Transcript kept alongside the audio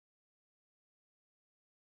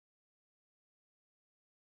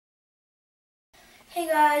Hey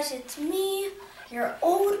guys, it's me, your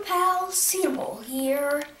old pal Sceneable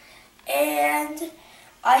here, and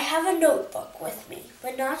I have a notebook with me,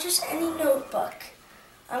 but not just any notebook.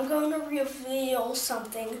 I'm going to reveal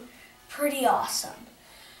something pretty awesome.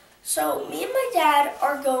 So me and my dad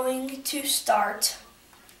are going to start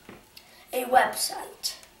a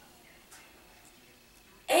website.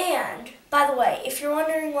 And, by the way, if you're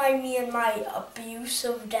wondering why me and my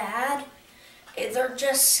abusive dad, they're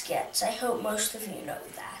just skits. I hope most of you know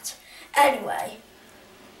that. Anyway,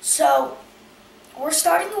 so we're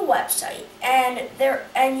starting a website, and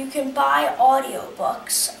you can buy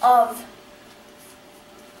audiobooks of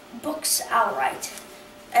books outright.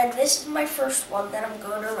 And this is my first one that I'm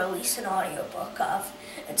going to release an audiobook of.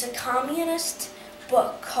 It's a communist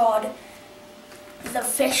book called The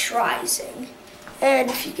Fish Rising. And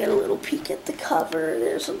if you get a little peek at the cover,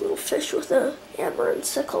 there's a little fish with a hammer and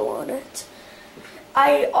sickle on it.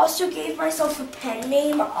 I also gave myself a pen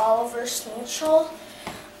name, Oliver Sneechel,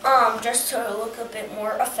 just to look a bit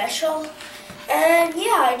more official. And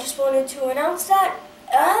yeah, I just wanted to announce that.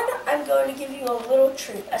 And I'm going to give you a little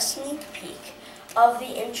treat, a sneak peek of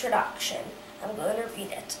the introduction. I'm going to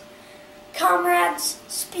read it. Comrades,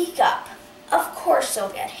 speak up. Of course they'll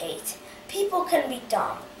get hate. People can be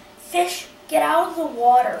dumb. Fish, get out of the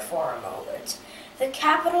water for a moment. The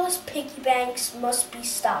capitalist piggy banks must be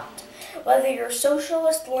stopped, whether you're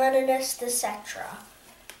socialist, Leninist, etc.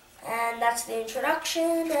 And that's the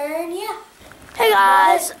introduction, and yeah. Hey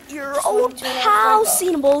guys, your old pal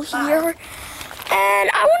Sceneable here, and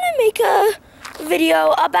I want to make a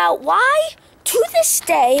video about why, to this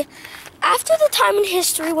day, after the time in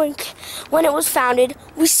history when it was founded,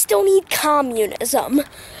 we still need communism.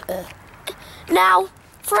 Now,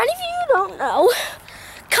 for any of you who don't know,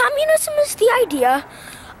 communism is the idea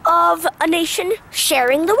of a nation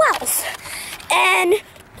sharing the wealth. And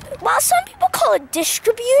while some people call it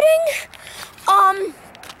distributing,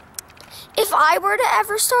 if I were to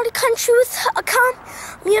ever start a country with a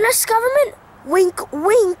communist government, wink,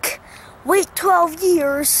 wink, wait 12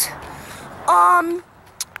 years,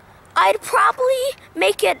 I'd probably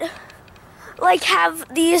make it like have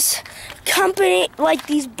these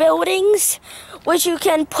these buildings which you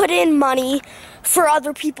can put in money for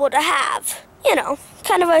other people to have. You know,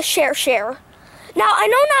 kind of a share. Now, I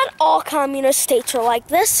know not all communist states are like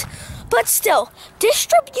this, but still,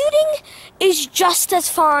 distributing is just as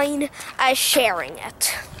fine as sharing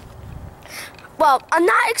it. Well, I'm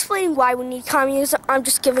not explaining why we need communism, I'm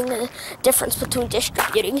just giving the difference between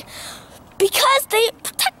distributing. Because they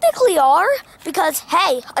technically are, because,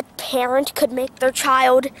 hey, a parent could make their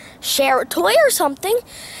child share a toy or something.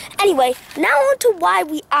 Anyway, now on to why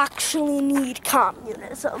we actually need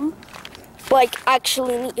communism.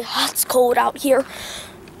 It's cold out here.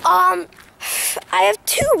 I have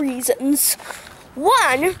two reasons.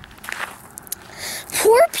 One,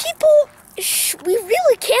 poor people, we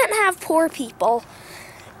really can't have poor people.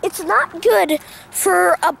 It's not good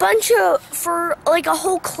for a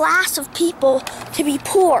whole class of people to be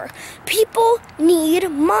poor. People need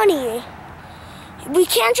money. We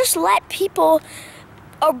can't just let people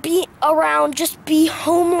be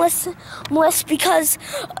homeless because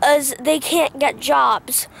they can't get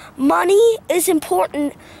jobs. Money is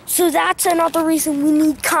important, so that's another reason we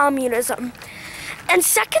need communism. And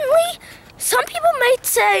secondly, some people might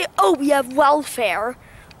say, oh, we have welfare.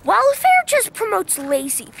 Welfare just promotes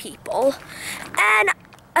lazy people. And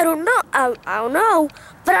I don't know,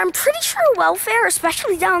 but I'm pretty sure welfare,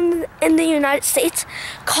 especially down in the United States,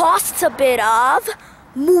 costs a bit of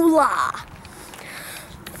moolah.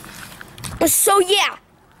 So yeah,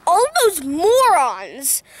 all those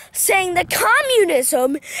morons saying that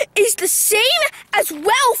communism is the same as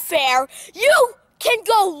welfare, you can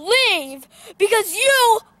go leave because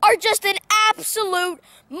you are just an absolute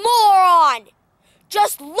moron.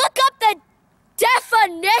 Just look up the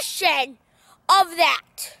definition of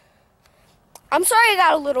that. I'm sorry I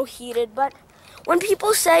got a little heated, but when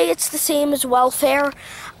people say it's the same as welfare,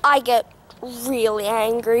 I get really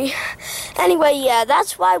angry. Anyway, yeah,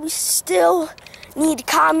 that's why we still need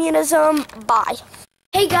communism. Bye.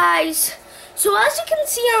 Hey guys, so as you can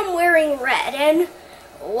see, I'm wearing red, and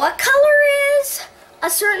what color is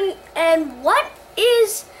what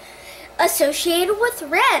is associated with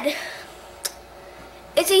red?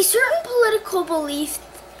 It's a certain political belief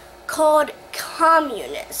called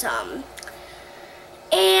communism.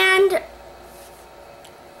 And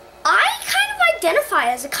I kind of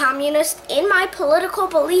identify as a communist in my political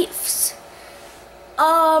beliefs.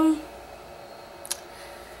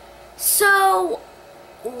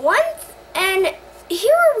 And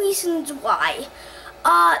here are reasons why.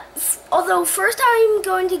 Although first I'm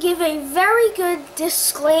going to give a very good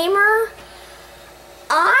disclaimer.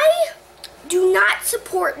 I do not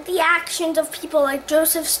support the actions of people like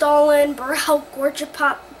Joseph Stalin, Mikhail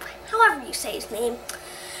Gorbachev, however you say his name.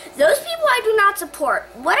 Those people I do not support.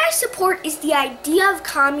 What I support is the idea of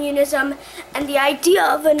communism and the idea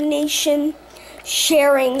of a nation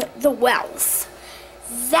sharing the wealth.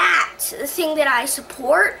 That's the thing that I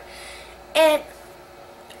support. And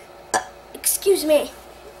excuse me.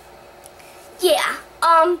 Yeah.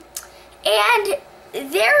 And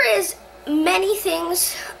there is many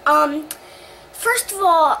things. First of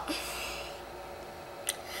all,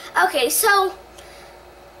 okay, so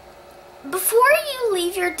before you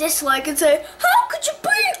leave your dislike and say, how could you be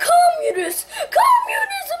a communist?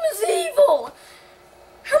 Communism is evil.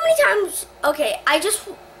 How many times, okay, I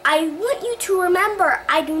want you to remember,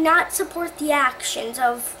 I do not support the actions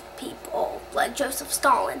of people like Joseph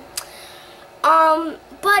Stalin. And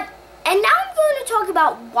now I'm going to talk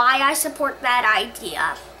about why I support that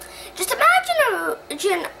idea. Just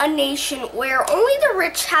imagine a nation where only the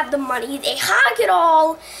rich have the money, they hog it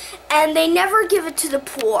all, and they never give it to the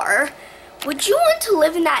poor. Would you want to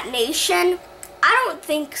live in that nation? I don't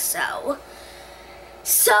think so.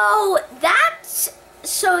 So that's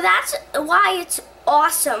why it's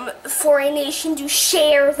awesome for a nation to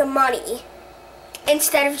share the money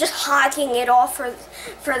instead of just hogging it all for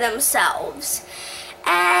themselves.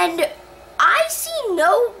 And I see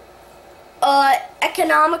no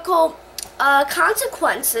economical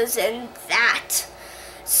consequences in that.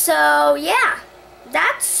 So yeah,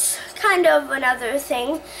 that's kind of another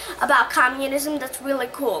thing about communism that's really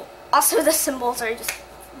cool. Also, the symbols are just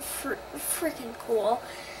freaking cool.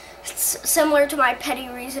 It's similar to my petty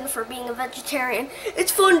reason for being a vegetarian.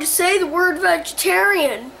 It's fun to say the word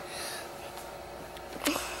vegetarian.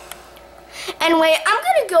 Anyway, I'm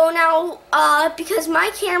gonna go now because my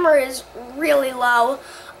camera is really low.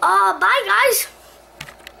 Bye guys.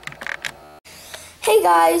 Hey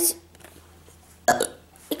guys.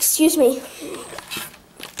 Excuse me.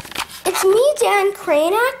 It's me, Dan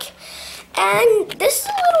Kranek, and this is a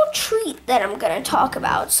little treat that I'm gonna talk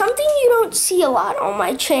about. Something you don't see a lot on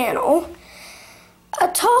my channel. A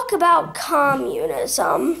talk about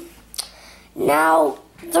communism. Now,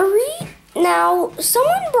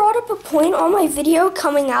 someone brought up a point on my video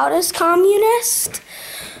coming out as communist.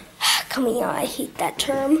 Coming out, I hate that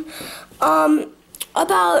term. And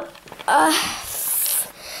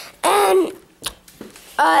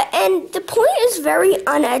the point is very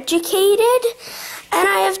uneducated, and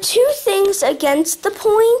I have two things against the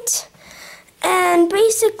point. And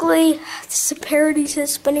basically, this is a parody to the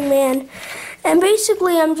Spinning Man. And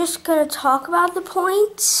basically, I'm just gonna talk about the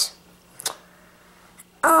point.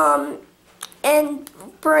 And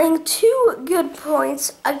bring two good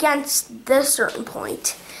points against this certain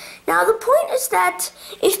point. Now, the point is that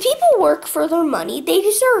if people work for their money, they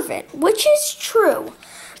deserve it, which is true.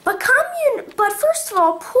 But first of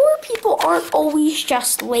all, poor people aren't always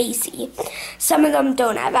just lazy. Some of them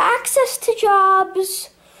don't have access to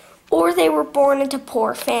jobs, or they were born into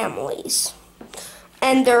poor families.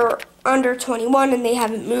 And they're under 21 and they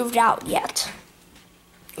haven't moved out yet.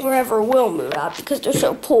 Or ever will move out because they're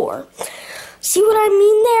so poor. See what I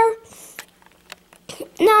mean there?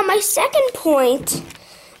 Now, my second point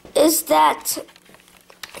is that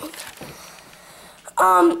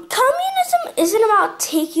communism isn't about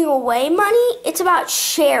taking away money, it's about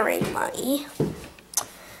sharing money.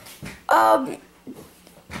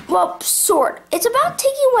 Well, sort. It's about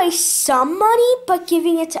taking away some money, but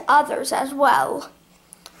giving it to others as well.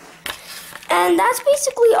 And that's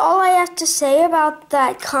basically all I have to say about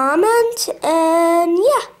that comment, and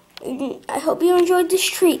yeah, I hope you enjoyed this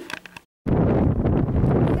treat. Hey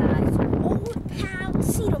guys, old pal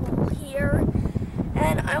Sceneable here,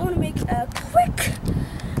 and I want to make a quick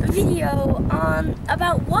video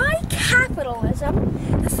about why capitalism,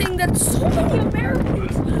 the thing that so many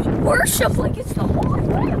Americans worship like it's the holy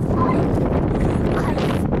way of life,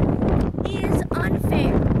 is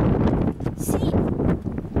unfair. See,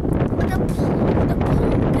 the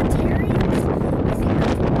proletarians, I think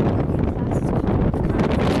that's what the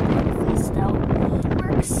working class is called, Manifesto,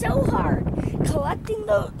 work so hard collecting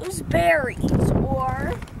those berries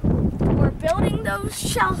or building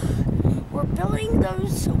those we're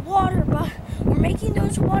making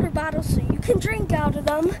those water bottles so you can drink out of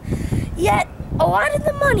them. Yet a lot of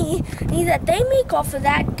the money that they make off of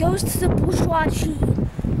that goes to the bourgeoisie.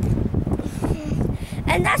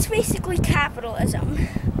 And that's basically capitalism.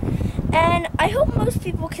 And I hope most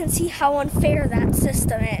people can see how unfair that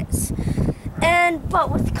system is.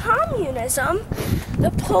 But with communism,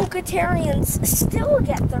 the proletarians still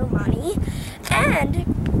get their money, and And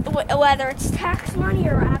whether it's tax money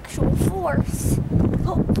or actual force,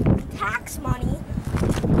 tax money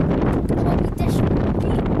will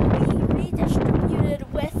be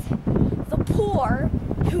redistributed with the poor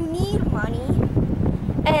who need money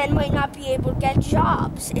and might not be able to get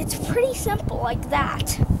jobs. It's pretty simple like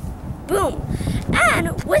that. Boom.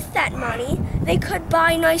 And with that money, they could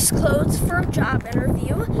buy nice clothes for a job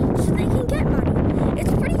interview so they can get money.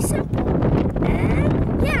 It's pretty simple.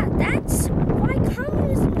 And yeah, that's why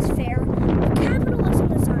communism is fair, but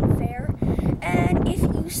capitalism is unfair. And if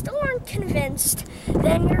you still aren't convinced,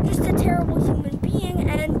 then you're just a terrible human being,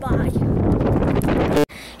 and bye.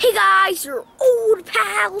 Hey guys, your old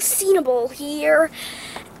pal Sceneable here,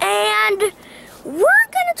 and we're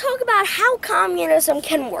going to talk about how communism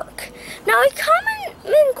can work. Now, a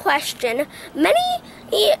common question many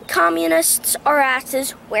communists are asked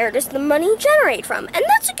is, where does the money generate from? And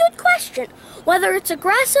that's a good question. Whether it's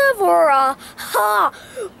aggressive or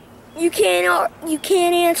you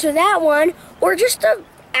can't answer that one, or just an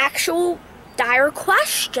actual dire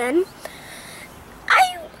question,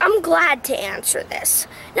 I'm glad to answer this.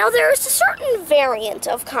 Now, there is a certain variant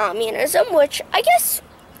of communism, which I guess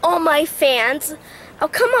all my fans, I'll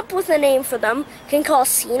come up with a name for them, can call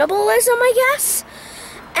Sceneableism, I guess.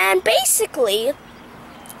 And basically,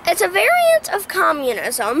 it's a variant of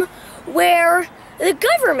communism where the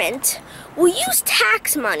government will use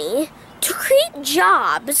tax money to create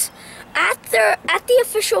jobs at the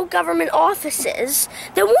official government offices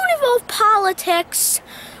that won't involve politics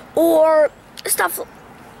or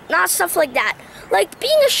not stuff like that. Like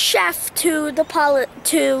being a chef to the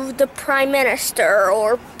prime minister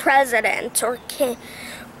or president or king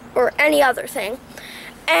or any other thing,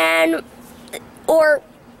 and or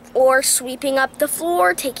sweeping up the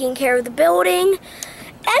floor, taking care of the building.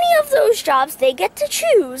 Any of those jobs they get to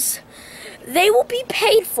choose. They will be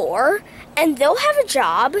paid for, and they'll have a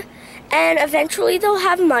job, and eventually they'll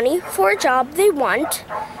have money for a job they want,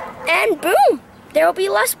 and boom, there will be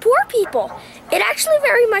less poor people. It actually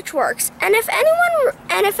very much works. And if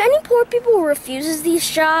any poor people refuses these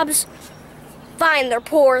jobs, fine, they're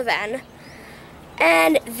poor then.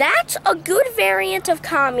 And that's a good variant of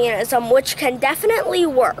communism, which can definitely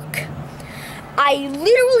work. I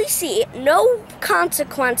literally see no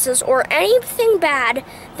consequences or anything bad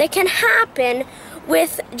that can happen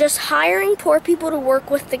with just hiring poor people to work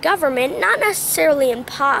with the government, not necessarily in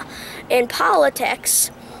politics,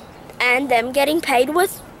 and them getting paid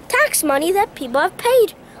with tax money that people have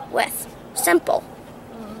paid with. Simple.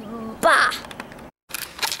 Bah.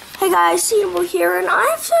 Hey guys, Sceneable here, and I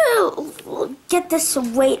have to get this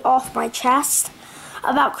weight off my chest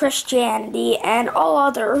about Christianity and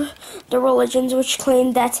all the religions which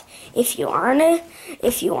claim that if you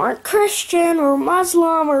aren't Christian or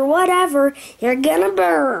Muslim or whatever, you're gonna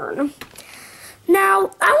burn.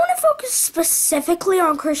 Now, I want to focus specifically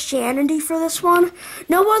on Christianity for this one.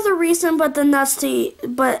 No other reason, but then that's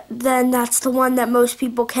the one that most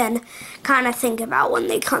people can kind of think about when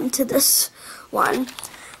they come to this one.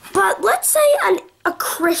 But let's say a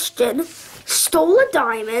Christian stole a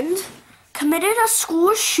diamond, committed a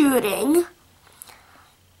school shooting,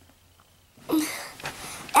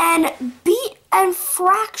 and beat and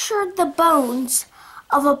fractured the bones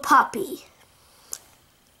of a puppy.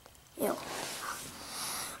 Ew.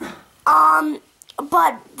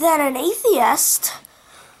 But then an atheist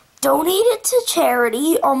donated to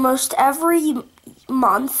charity almost every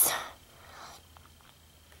month,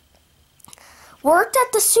 worked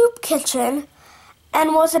at the soup kitchen,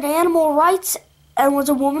 and was an animal rights and was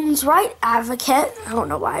a woman's right advocate. I don't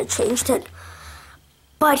know why I changed it.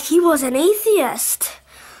 But he was an atheist,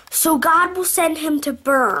 so God will send him to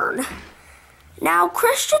burn. Now,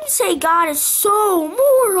 Christians say God is so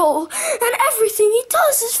moral and everything he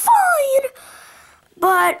does is fine.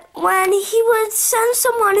 But when he would send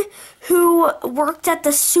someone who worked at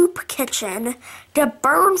the soup kitchen to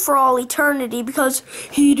burn for all eternity because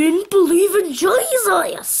he didn't believe in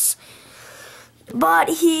Jesus, but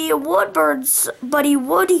he would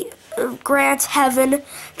grant heaven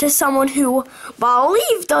to someone who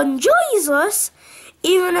believed in Jesus,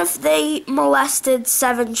 even if they molested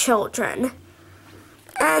 7 children.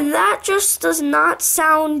 And that just does not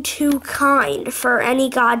sound too kind for any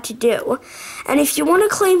God to do. And if you want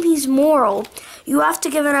to claim he's moral, you have to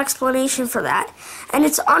give an explanation for that. And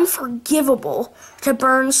it's unforgivable to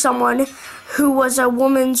burn someone who was a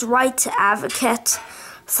woman's rights advocate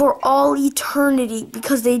for all eternity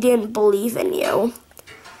because they didn't believe in you.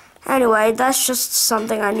 Anyway, that's just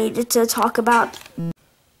something I needed to talk about.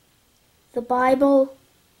 The Bible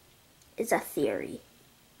is a theory.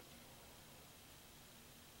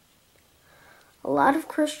 A lot of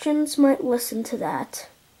Christians might listen to that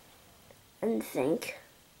and think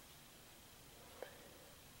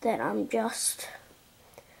that I'm just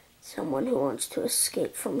someone who wants to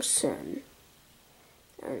escape from sin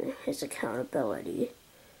and his accountability.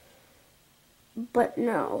 But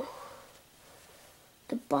no,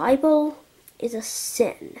 the Bible is a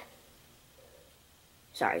sin.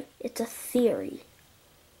 Sorry, it's a theory.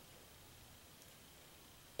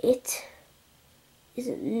 It is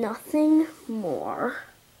nothing more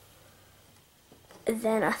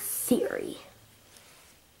than a theory.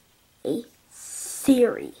 A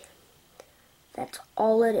theory. That's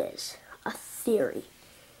all it is. A theory.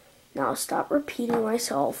 Now I'll stop repeating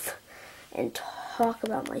myself and talk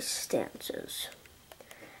about my stances.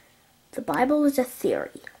 The Bible is a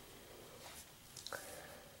theory.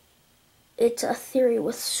 It's a theory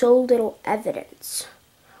with so little evidence.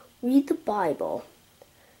 Read the Bible.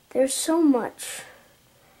 There's so much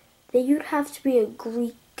that you'd have to be a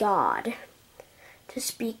Greek god to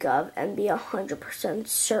speak of and be 100%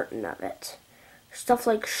 certain of it. Stuff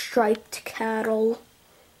like striped cattle,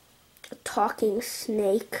 a talking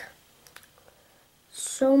snake,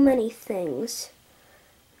 so many things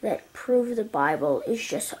that prove the Bible is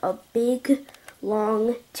just a big,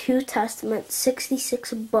 long, 2 Testament,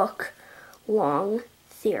 66 book long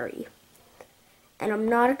theory. And I'm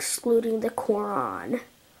not excluding the Quran.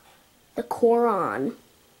 The Quran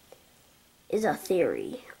is a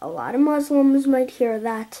theory. A lot of Muslims might hear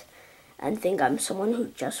that and think I'm someone who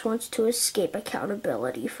just wants to escape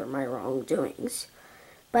accountability for my wrongdoings.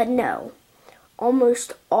 But no,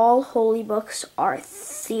 almost all holy books are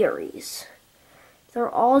theories. They're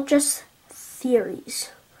all just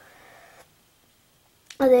theories.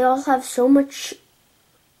 They all have so much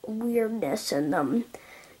weirdness in them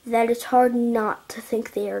that it's hard not to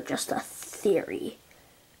think they are just a theory.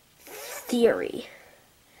 Theory.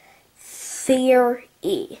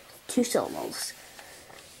 Theory. 2 syllables.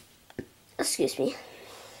 Excuse me.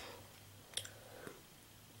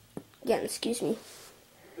 Again, excuse me.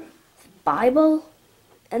 The Bible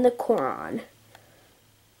and the Quran,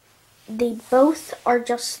 they both are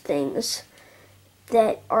just things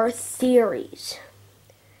that are theories.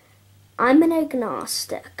 I'm an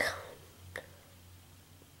agnostic.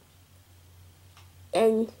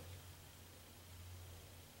 And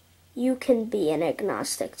you can be an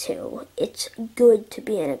agnostic too. It's good to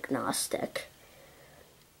be an agnostic.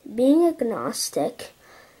 Being agnostic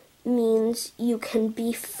means you can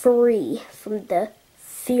be free from the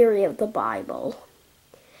theory of the Bible.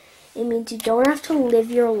 It means you don't have to live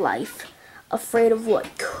your life afraid of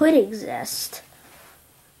what could exist,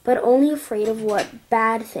 but only afraid of what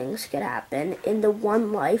bad things could happen in the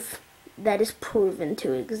one life that is proven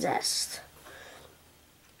to exist.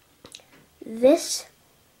 This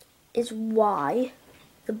is why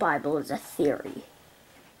the Bible is a theory.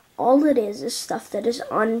 All it is stuff that is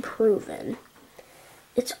unproven.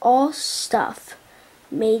 It's all stuff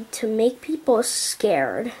made to make people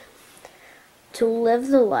scared to live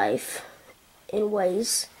the life in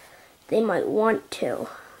ways they might want to,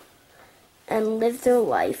 and live their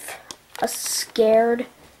life a scared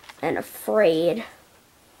and afraid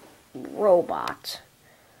robot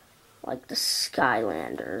like the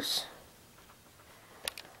Skylanders.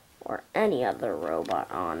 Or any other robot,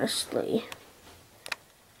 honestly.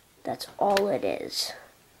 That's all it is.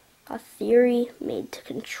 A theory made to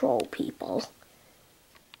control people.